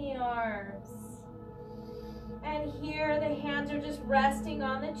between the arms. And here the hands are just resting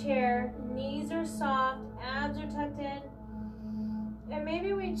on the chair, knees are soft, abs are tucked in. And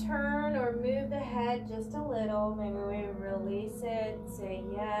maybe we turn or move the head just a little. Maybe we release it, say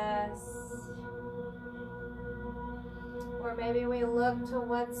yes. Or maybe we look to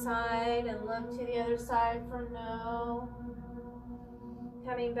one side and look to the other side for no.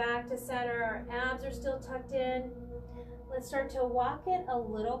 Coming back to center, our abs are still tucked in. Let's start to walk it a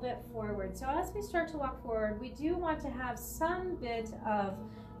little bit forward. So as we start to walk forward, we do want to have some bit of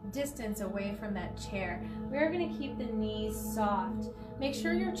distance away from that chair. We're going to keep the knees soft. Make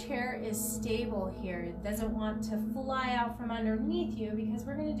sure your chair is stable here. It doesn't want to fly out from underneath you, because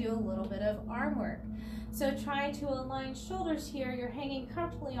we're going to do a little bit of arm work. So trying to align shoulders here. You're hanging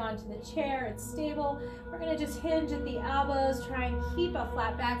comfortably onto the chair. It's stable. We're going to just hinge at the elbows, try and keep a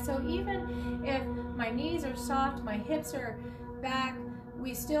flat back. So even if my knees are soft, my hips are back,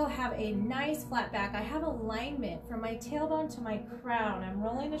 we still have a nice flat back. I have alignment from my tailbone to my crown. I'm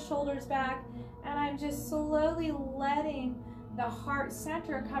rolling the shoulders back, and I'm just slowly letting the heart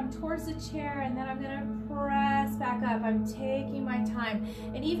center come towards the chair, and then I'm going to press back up. I'm taking my time,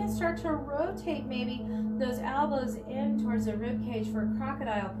 and even start to rotate maybe those elbows in towards the rib cage for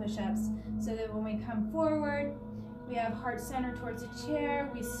crocodile push-ups, so that when we come forward, we have heart center towards the chair.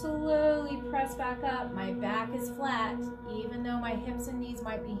 We slowly press back up. My back is flat. Even though my hips and knees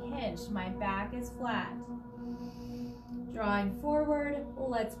might be hinged, my back is flat. Drawing forward,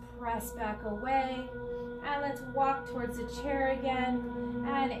 let's press back away. And let's walk towards the chair again.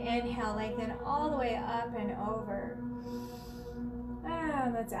 And inhale, lengthen all the way up and over.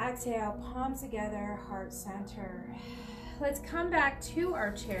 And let's exhale, palms together, heart center. Let's come back to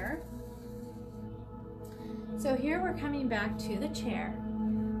our chair. So here we're coming back to the chair.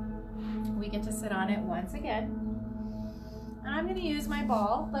 We get to sit on it once again. And I'm going to use my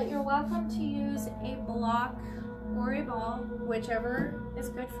ball, but you're welcome to use a block or a ball, whichever is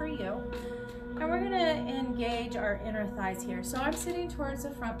good for you. And we're going to engage our inner thighs here. So I'm sitting towards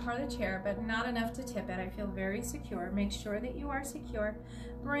the front part of the chair, but not enough to tip it. I feel very secure. Make sure that you are secure.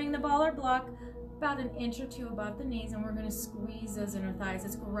 Bring the ball or block about an inch or two above the knees, and we're going to squeeze those inner thighs.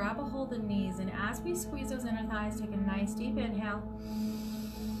 Let's grab a hold of the knees, and as we squeeze those inner thighs, take a nice deep inhale.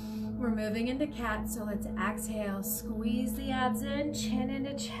 We're moving into cat, so let's exhale. Squeeze the abs in, chin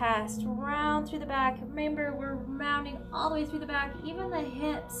into chest, round through the back. Remember, we're rounding all the way through the back, even the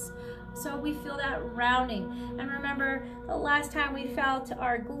hips. So we feel that rounding. And remember, the last time we felt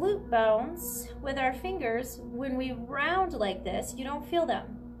our glute bones with our fingers, when we round like this, you don't feel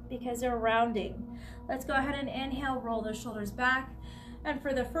them because they're rounding. Let's go ahead and inhale, roll those shoulders back. And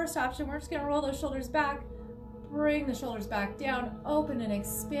for the first option, we're just gonna roll those shoulders back, bring the shoulders back down, open and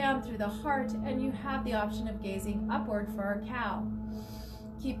expand through the heart, and you have the option of gazing upward for our cow.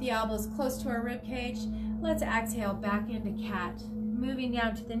 Keep the elbows close to our rib cage. Let's exhale back into cat. Moving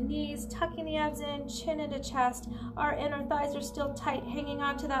down to the knees, tucking the abs in, chin into chest. Our inner thighs are still tight, hanging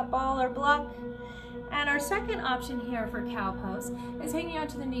onto that ball or block. And our second option here for cow pose is hanging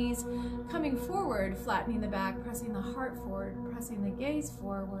onto the knees, coming forward, flattening the back, pressing the heart forward, pressing the gaze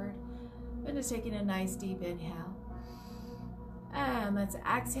forward, and just taking a nice deep inhale. And let's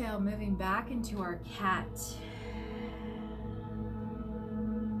exhale, moving back into our cat.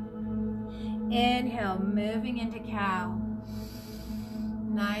 Inhale, moving into cow.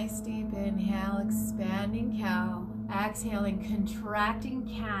 Nice deep inhale, expanding cow. Exhaling, contracting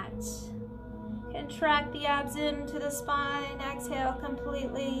cat. Contract the abs into the spine. Exhale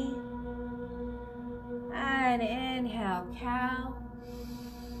completely. And inhale, cow.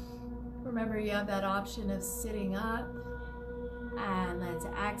 Remember, you have that option of sitting up. And let's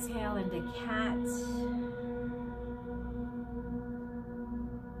exhale into cat.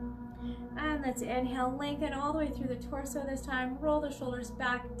 And let's inhale, lengthen all the way through the torso this time. Roll the shoulders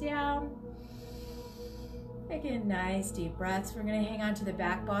back down. Again, nice deep breaths. We're going to hang on to the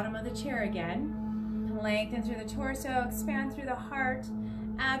back bottom of the chair again. Lengthen through the torso, expand through the heart,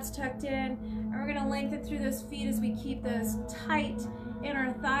 abs tucked in. And we're going to lengthen through those feet as we keep those tight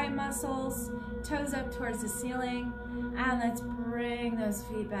inner thigh muscles, toes up towards the ceiling. And let's bring those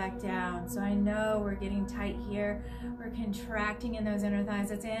feet back down. So I know we're getting tight here. We're contracting in those inner thighs.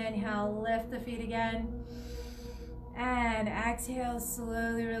 Let's inhale, lift the feet again. And exhale,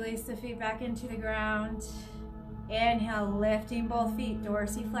 slowly release the feet back into the ground. Inhale, lifting both feet,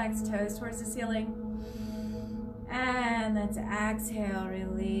 dorsiflex, toes towards the ceiling. And let's exhale,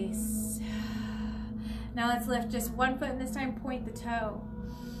 release. Now let's lift just one foot, and this time point the toe.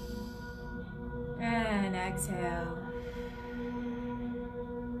 And exhale.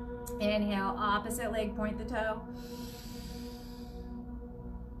 Inhale, opposite leg, point the toe.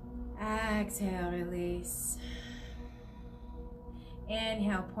 Exhale, release.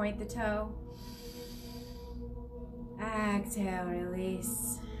 Inhale, point the toe. Exhale,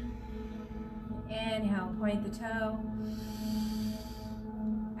 release. Inhale, point the toe.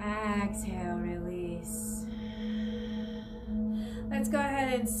 Exhale, release. Let's go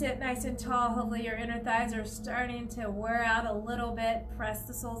ahead and sit nice and tall. Hopefully your inner thighs are starting to wear out a little bit. Press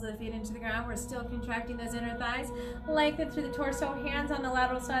the soles of the feet into the ground. We're still contracting those inner thighs. Lengthen through the torso, hands on the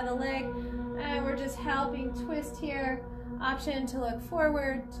lateral side of the leg. And we're just helping twist here. Option to look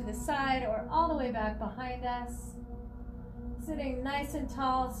forward, to the side, or all the way back behind us. Sitting nice and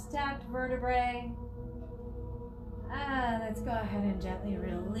tall, stacked vertebrae. Let's go ahead and gently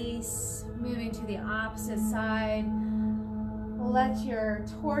release. Moving to the opposite side. Let your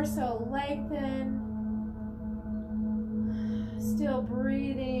torso lengthen. Still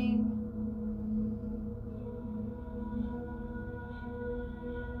breathing.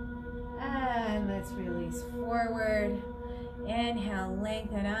 And let's release forward. Inhale,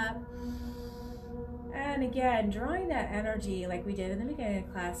 lengthen up. And again, drawing that energy like we did in the beginning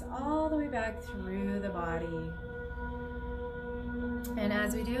of class all the way back through the body. And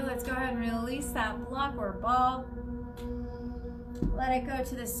as we do, let's go ahead and release that block or ball. Let it go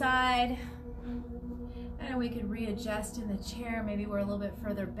to the side. And we could readjust in the chair. Maybe we're a little bit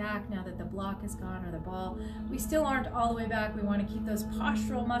further back now that the block is gone or the ball. We still aren't all the way back. We want to keep those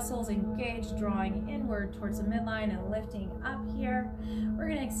postural muscles engaged, drawing inward towards the midline and lifting up here. We're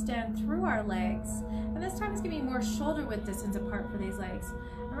going to extend through our legs. And this time it's going to be more shoulder width distance apart for these legs.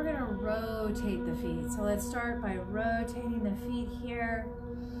 And we're going to rotate the feet. So let's start by rotating the feet here.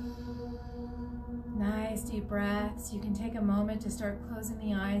 Nice deep breaths. You can take a moment to start closing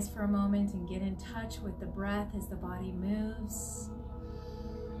the eyes for a moment and get in touch with the breath as the body moves.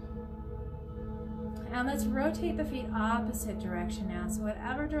 And let's rotate the feet opposite direction now. So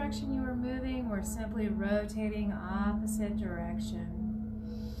whatever direction you are moving, we're simply rotating opposite direction.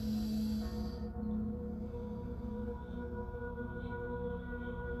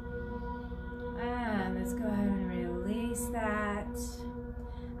 And let's go ahead and release that.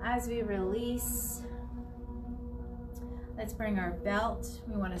 As we release, let's bring our belt.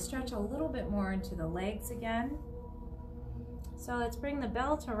 We want to stretch a little bit more into the legs again. So let's bring the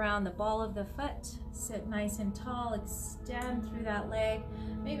belt around the ball of the foot. Sit nice and tall, extend through that leg.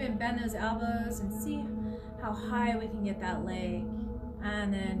 Maybe bend those elbows and see how high we can get that leg.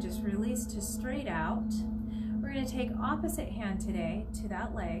 And then just release to straight out. We're going to take opposite hand today to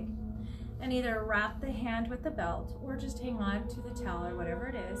that leg and either wrap the hand with the belt or just hang on to the towel or whatever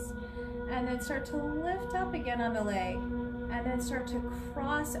it is. And then start to lift up again on the leg. And then start to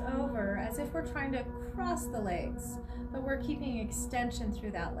cross over as if we're trying to cross the legs, but we're keeping extension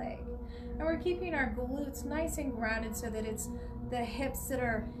through that leg. And we're keeping our glutes nice and grounded so that it's the hips that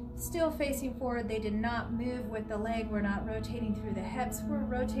are still facing forward. They did not move with the leg. We're not rotating through the hips. We're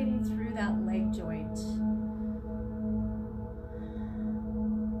rotating through that leg joint.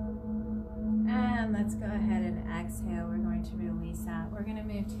 And let's go ahead and exhale. We're going to release that. We're going to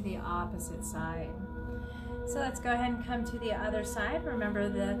move to the opposite side. So let's go ahead and come to the other side. Remember,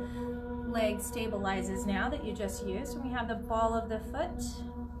 the leg stabilizes now that you just used. And we have the ball of the foot.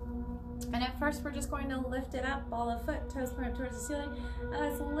 And at first we're just going to lift it up, ball of foot, toes point up towards the ceiling. And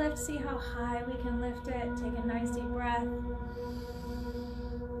let's lift, see how high we can lift it. Take a nice deep breath.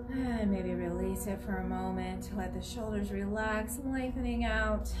 And maybe release it for a moment. Let the shoulders relax, lengthening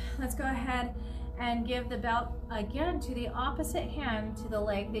out. Let's go ahead and give the belt again to the opposite hand to the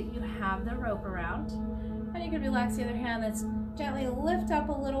leg that you have the rope around. And you can relax the other hand. Let's gently lift up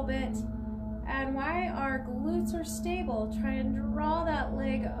a little bit. And while our glutes are stable, try and draw that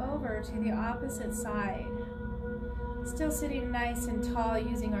leg over to the opposite side. Still sitting nice and tall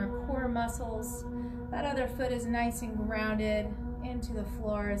using our core muscles. That other foot is nice and grounded into the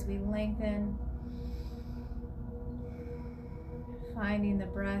floor as we lengthen. Finding the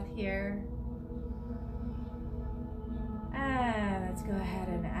breath here. And let's go ahead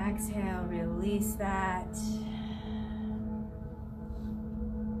and exhale, release that.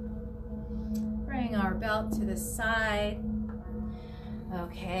 Bring our belt to the side.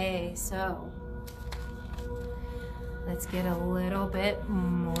 Okay, so let's get a little bit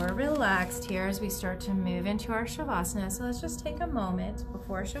more relaxed here as we start to move into our Shavasana. So let's just take a moment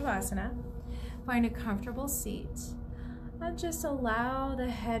before Shavasana. Find a comfortable seat. And just allow the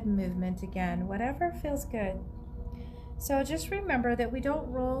head movement again, whatever feels good. So just remember that we don't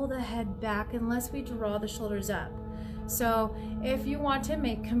roll the head back unless we draw the shoulders up. So if you want to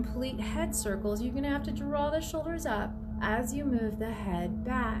make complete head circles, you're going to have to draw the shoulders up as you move the head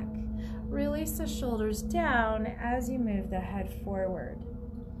back. Release the shoulders down as you move the head forward.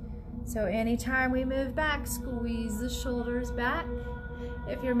 So anytime we move back, squeeze the shoulders back.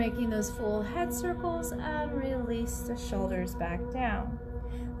 If you're making those full head circles, and release the shoulders back down.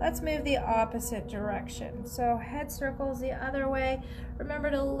 Let's move the opposite direction. So head circles the other way.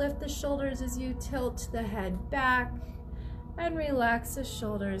 Remember to lift the shoulders as you tilt the head back and relax the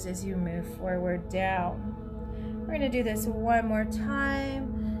shoulders as you move forward down. We're going to do this one more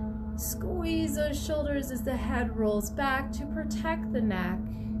time. Squeeze those shoulders as the head rolls back to protect the neck.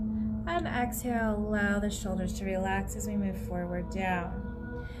 And exhale, allow the shoulders to relax as we move forward down.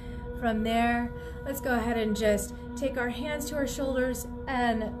 From there, let's go ahead and just take our hands to our shoulders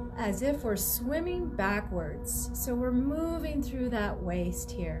and as if we're swimming backwards. So we're moving through that waist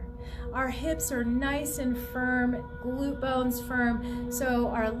here. Our hips are nice and firm, glute bones firm. So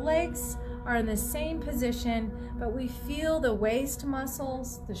our legs are in the same position, but we feel the waist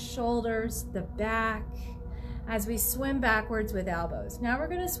muscles, the shoulders, the back, as we swim backwards with elbows. Now we're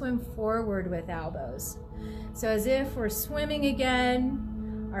going to swim forward with elbows. So as if we're swimming again.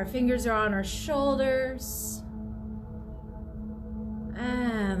 Our fingers are on our shoulders.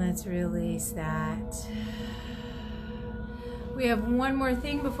 And let's release that. We have one more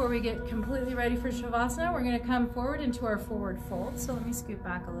thing before we get completely ready for Shavasana. We're going to come forward into our forward fold. So let me scoot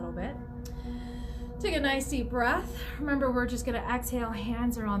back a little bit. Take a nice deep breath. Remember, we're just going to exhale.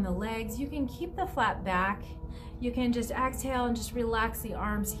 Hands are on the legs. You can keep the flat back. You can just exhale and just relax the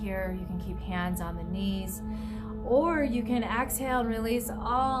arms here. You can keep hands on the knees. Or you can exhale and release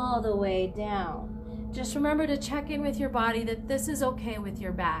all the way down. Just remember to check in with your body that this is okay with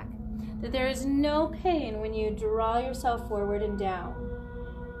your back. That there is no pain when you draw yourself forward and down.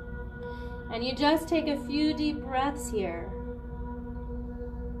 And you just take a few deep breaths here.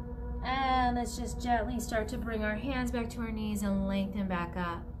 And let's just gently start to bring our hands back to our knees and lengthen back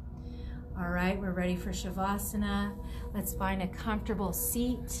up. All right, we're ready for Shavasana. Let's find a comfortable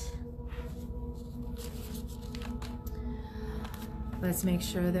seat. Let's make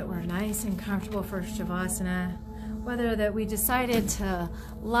sure that we're nice and comfortable for Shavasana. Whether that we decided to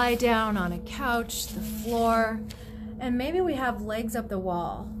lie down on a couch, the floor, and maybe we have legs up the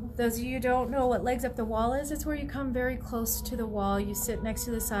wall. Those of you who don't know what legs up the wall is, it's where you come very close to the wall, you sit next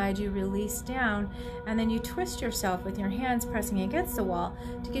to the side, you release down, and then you twist yourself with your hands pressing against the wall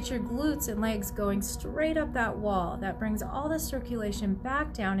to get your glutes and legs going straight up that wall. That brings all the circulation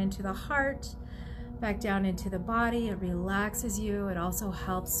back down into the heart, back down into the body. It relaxes you. It also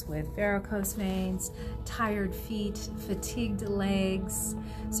helps with varicose veins, tired feet, fatigued legs.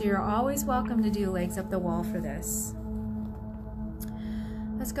 So you're always welcome to do legs up the wall for this.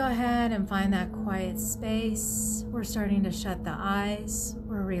 Let's go ahead and find that quiet space. We're starting to shut the eyes.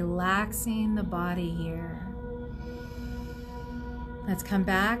 We're relaxing the body here. Let's come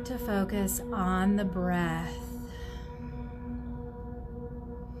back to focus on the breath.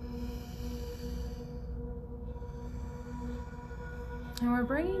 And we're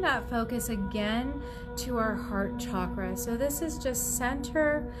bringing that focus again to our heart chakra. So this is just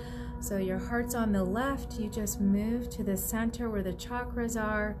center. So your heart's on the left. You just move to the center where the chakras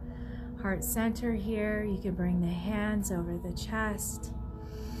are. Heart center here. You can bring the hands over the chest.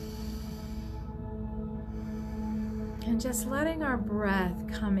 And just letting our breath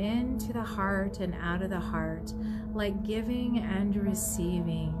come into the heart and out of the heart, like giving and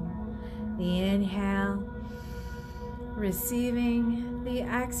receiving. The inhale, receiving. The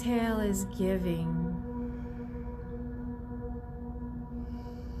exhale is giving.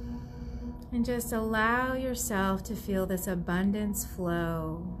 And just allow yourself to feel this abundance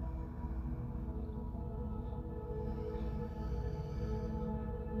flow.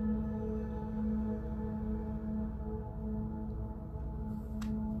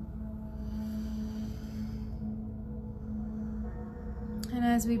 And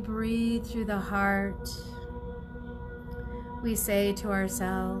as we breathe through the heart, we say to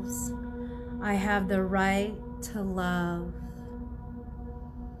ourselves, I have the right to love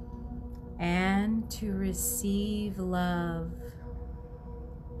and to receive love.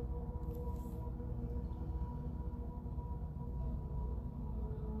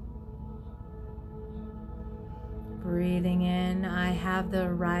 Breathing in, I have the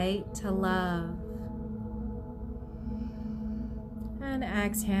right to love. And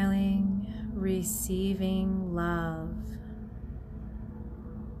exhaling, receiving love.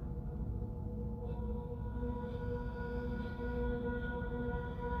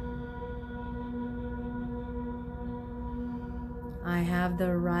 I have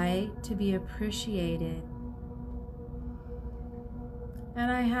the right to be appreciated.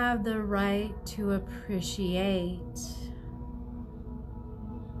 And I have the right to appreciate.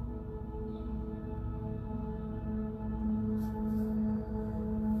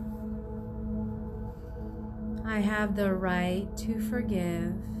 I have the right to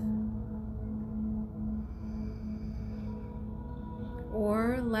forgive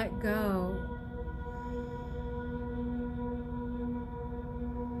or let go.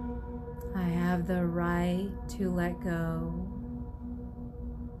 I have the right to let go.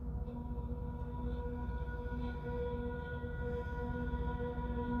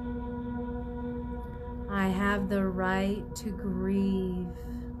 I have the right to grieve.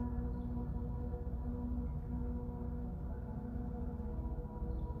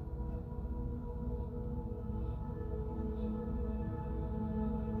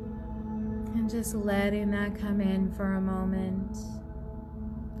 And just letting that come in for a moment.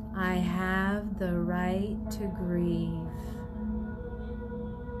 I have the right to grieve.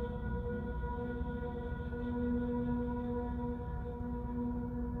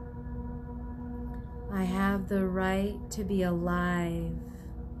 I have the right to be alive.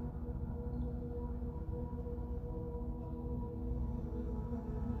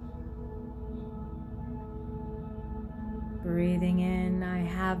 Breathing in, I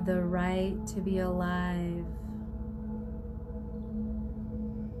have the right to be alive.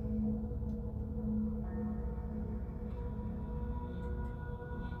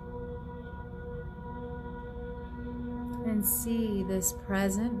 And see this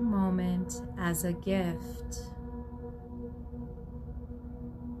present moment as a gift.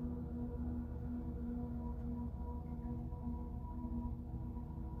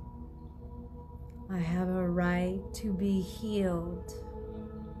 I have a right to be healed.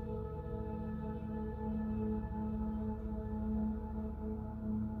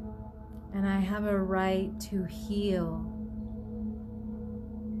 And I have a right to heal.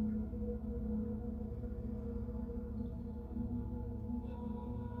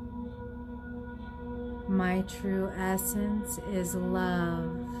 my true essence is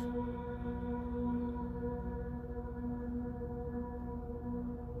love.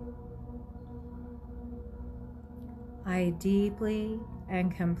 I deeply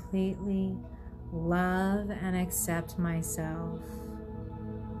and completely love and accept myself.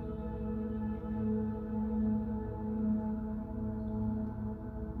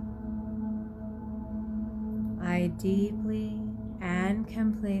 I deeply and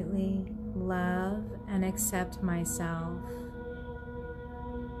completely love and accept myself.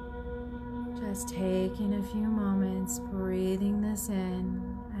 Just taking a few moments, breathing this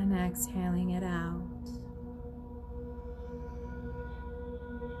in and exhaling it out.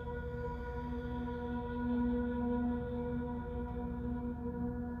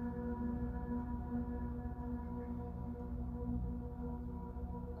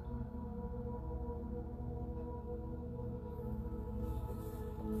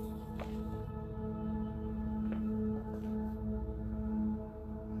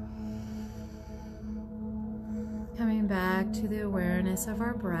 Coming back to the awareness of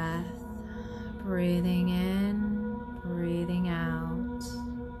our breath, breathing in, breathing out.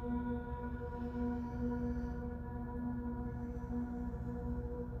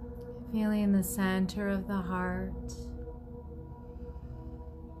 Feeling the center of the heart.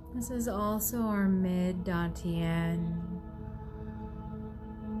 This is also our mid-dantian.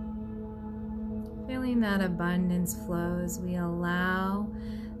 Feeling that abundance flow as we allow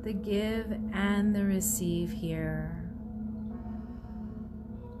the give and the receive here.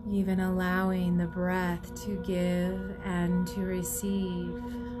 Even allowing the breath to give and to receive.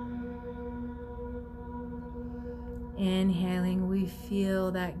 Inhaling, we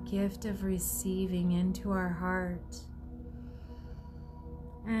feel that gift of receiving into our heart.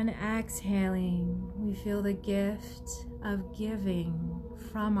 And exhaling, we feel the gift of giving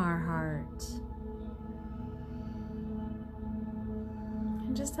from our heart.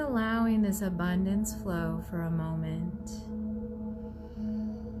 And just allowing this abundance flow for a moment.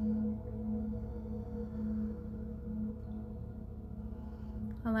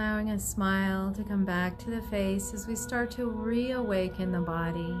 Allowing a smile to come back to the face as we start to reawaken the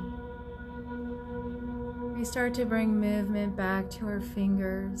body. We start to bring movement back to our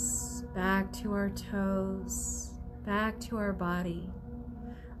fingers, back to our toes, back to our body.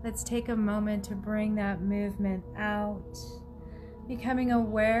 Let's take a moment to bring that movement out. Becoming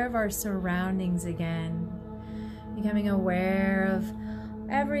aware of our surroundings again, becoming aware of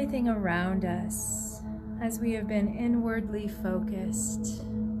everything around us as we have been inwardly focused.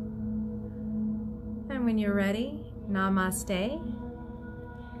 And when you're ready, namaste.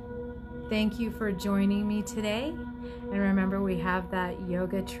 Thank you for joining me today. And remember, we have that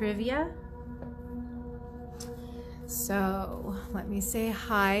yoga trivia. So let me say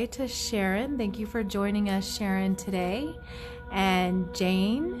hi to Sharon. Thank you for joining us, Sharon, today. And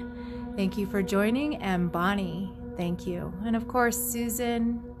Jane, thank you for joining. And Bonnie, thank you. And of course,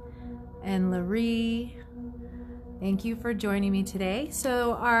 Susan and Laree, thank you for joining me today.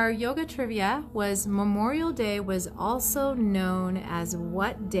 So our yoga trivia was Memorial Day was also known as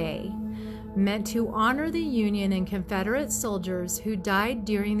what day? Meant to honor the Union and Confederate soldiers who died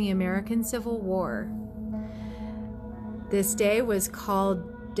during the American Civil War. This day was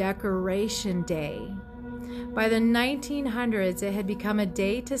called Decoration Day. By the 1900s, it had become a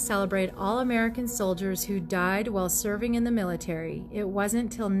day to celebrate all American soldiers who died while serving in the military. It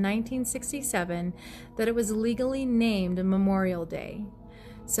wasn't till 1967 that it was legally named Memorial Day.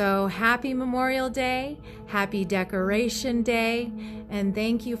 So happy Memorial Day, happy Decoration Day, and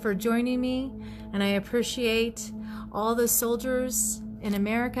thank you for joining me. And I appreciate all the soldiers in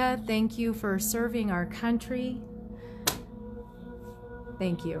America. Thank you for serving our country.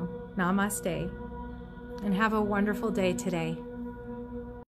 Thank you. Namaste. And have a wonderful day today.